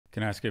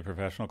Can I ask you a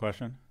professional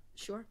question?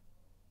 Sure.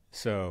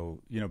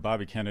 So,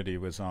 Bobby Kennedy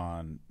was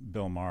on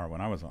Bill Maher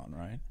when I was on,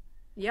 right?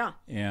 Yeah,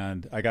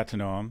 And I got to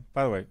know him.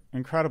 By the way,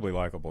 incredibly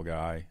likable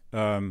guy,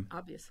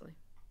 obviously.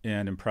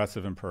 and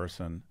impressive in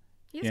person.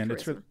 He has And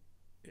it's charisma,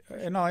 for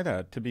and sure. not like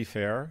that. To be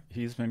fair,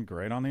 he's been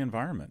great on the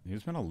environment.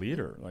 He's been a Yeah,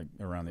 leader like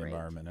around the great.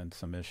 environment and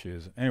some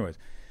issues. Anyways,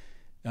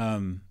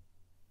 um,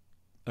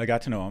 I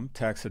got to know him.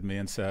 Texted me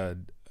and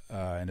said,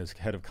 and his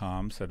head of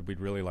comms said we'd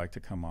really like to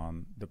come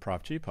on the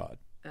Prof G pod.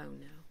 Oh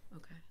no.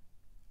 Okay.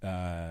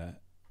 Uh,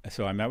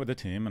 so I met with the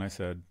team and I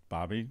said,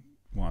 Bobby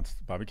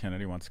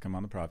Kennedy wants to come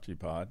on the Prop G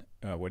pod.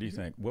 What do you hmm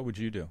think? What would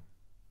you do?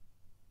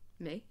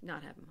 May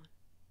not have him on.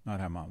 Not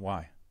have him on.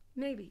 Why?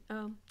 Maybe.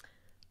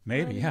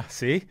 Maybe. Um, Yeah.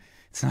 See,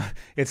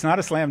 it's not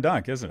a slam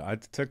dunk, is it?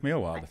 It took me a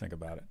while I to think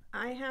about it.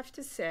 I have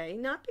to say,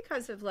 not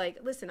because of like,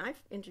 listen,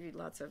 I've interviewed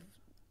lots of,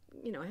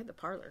 I had the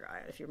parlor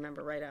guy. If you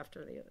remember, right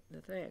after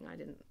the thing, I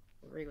didn't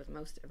agree with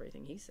most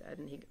everything he said,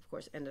 and he of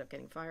course ended up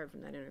getting fired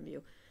from that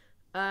interview.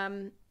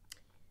 Um,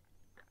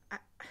 I,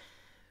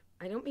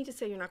 I don't mean to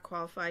say you're not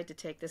qualified to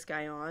take this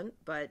guy on,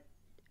 but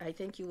I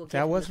think you will give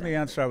That him the wasn't the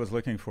benefit. answer I was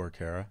looking for,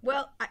 Kara.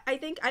 Well, I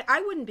think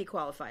I wouldn't be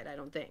qualified. I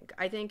don't think.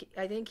 I think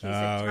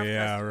he's a Oh tough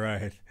yeah, customer.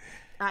 right.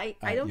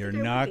 I don't You're think I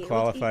would not be. Well,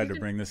 qualified to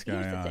bring this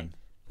here's guy the thing. on.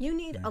 You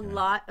need a Okay.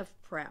 lot of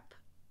prep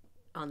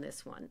on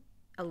this one,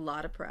 a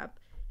lot of prep,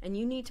 and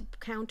you need to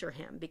counter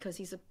him because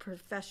he's a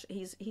profession.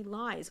 He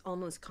lies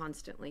almost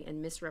constantly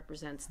and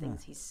misrepresents Huh.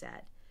 things he's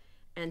said,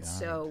 and Got it.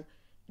 so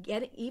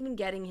even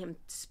getting him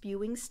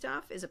spewing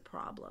stuff is a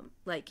problem.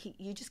 Like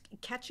you just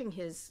catching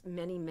his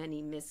many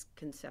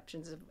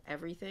misconceptions of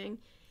everything,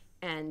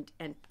 and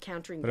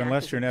countering But back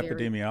unless is a you're an very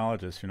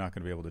epidemiologist, you're not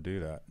going to be able to do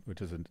that,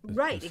 which is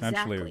right,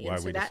 essentially exactly. why And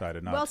so we that,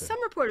 decided not well, to.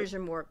 some reporters are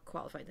more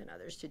qualified than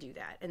others to do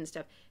that and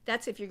stuff.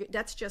 That's if you're,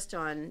 that's just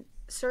on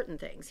certain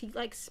things. He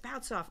like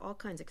spouts off all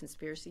kinds of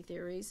conspiracy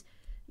theories,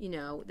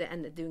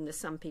 doing the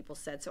some people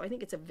said. So I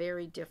think it's a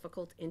very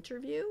difficult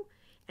interview.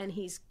 And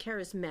he's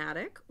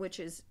charismatic, which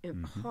is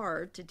Hmm.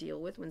 hard to deal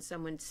with when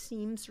someone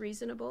seems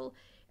reasonable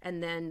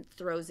and then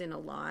throws in a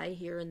lie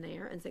here and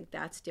there and think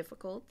that's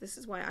difficult. This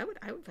is why I would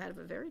have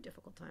a very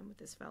difficult time with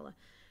this fella.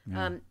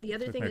 Yeah. The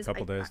other Took thing me a is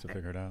couple days to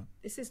figure it out.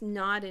 this is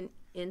not an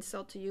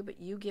insult to you, but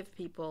you give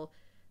people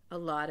a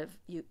lot of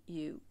you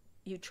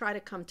try to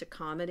come to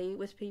comedy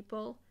with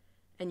people,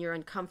 and you're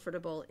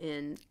uncomfortable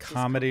in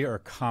Comedy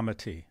discomfort. or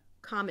comedy?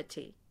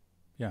 Comedy,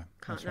 Yeah,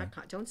 that's right.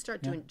 don't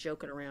start Yeah. doing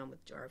joking around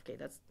with RFK.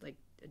 That's like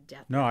a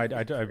death No, penalty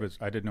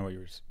for I didn't know what you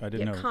were. I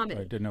didn't yeah, know. I comedy.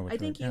 didn't know what I you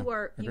were. think Yeah,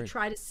 you agreed.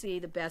 try to see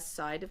the best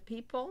side of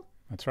people,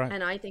 That's right.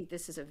 and I think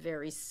this is a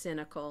very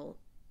cynical,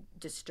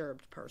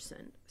 disturbed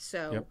person.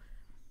 So Yep.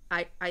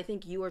 I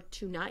think you are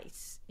too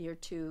nice. You're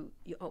too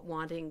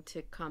wanting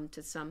to come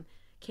to some.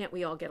 Can't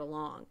we all get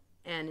along?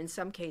 And in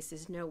some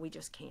cases, no, we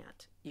just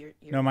can't.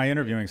 No, my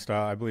interviewing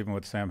style. I believe in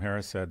what Sam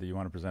Harris said, that you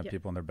want to present Yeah,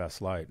 people in their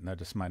best light, and that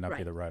just might not be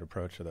right, the right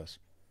approach to this.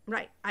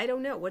 right. I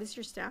don't know. What does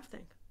your staff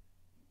think?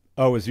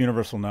 Oh, it's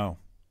universal no.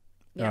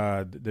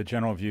 Yeah, The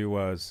general view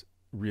was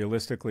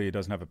realistically, he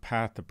doesn't have a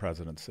path to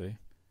presidency.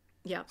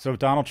 yeah, So if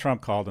Donald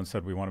Trump called and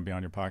said, "We want to be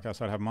on your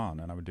podcast," I'd have him on,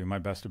 and I would do my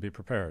best to be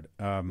prepared.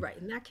 right.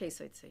 In that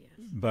case, I'd say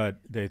yes. But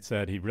they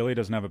said he really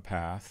doesn't have a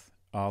path.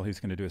 All he's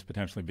going to do is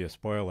potentially be a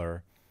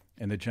spoiler.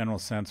 And the general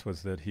sense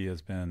was that he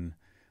has been,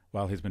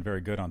 while he's been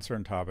very good on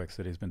certain topics,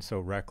 that he's been so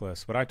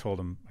reckless. But I told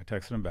him, I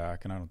texted him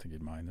back, and I don't think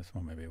he'd mind this.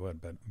 Well, maybe he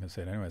would, but I'm going to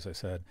say it anyways. I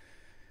said,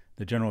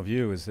 the general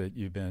view is that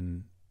you've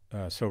been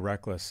so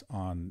reckless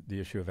on the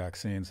issue of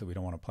vaccines that we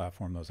don't want to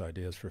platform those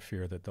ideas for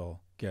fear that they'll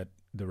get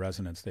the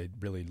resonance they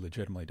really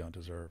legitimately don't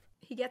deserve.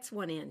 He gets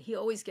one in. He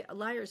always get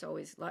liars.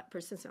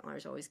 Persistent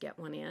liars always get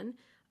one in,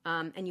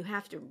 and you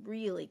have to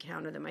really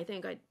counter them. I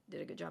think I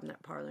did a good job in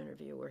that parlor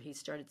interview where he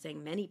started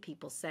saying many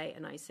people say,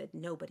 and I said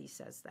nobody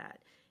says that.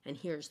 And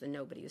here's the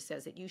nobody who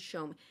says it. You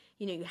show me.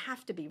 You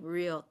have to be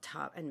real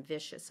tough and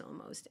vicious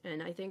almost.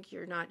 And I think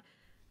you're not.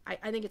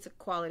 I think it's a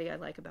quality I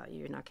like about you.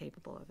 You're not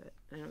capable of it.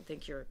 I don't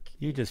think you're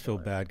You a just feel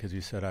killer. bad because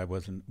you said I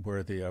wasn't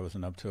worthy, I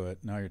wasn't up to it.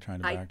 Now you're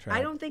trying to I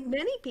backtrack. don't think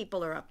many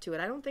people are up to it.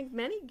 I don't think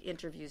many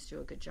interviews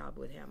do a good job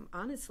with him.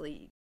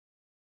 Honestly,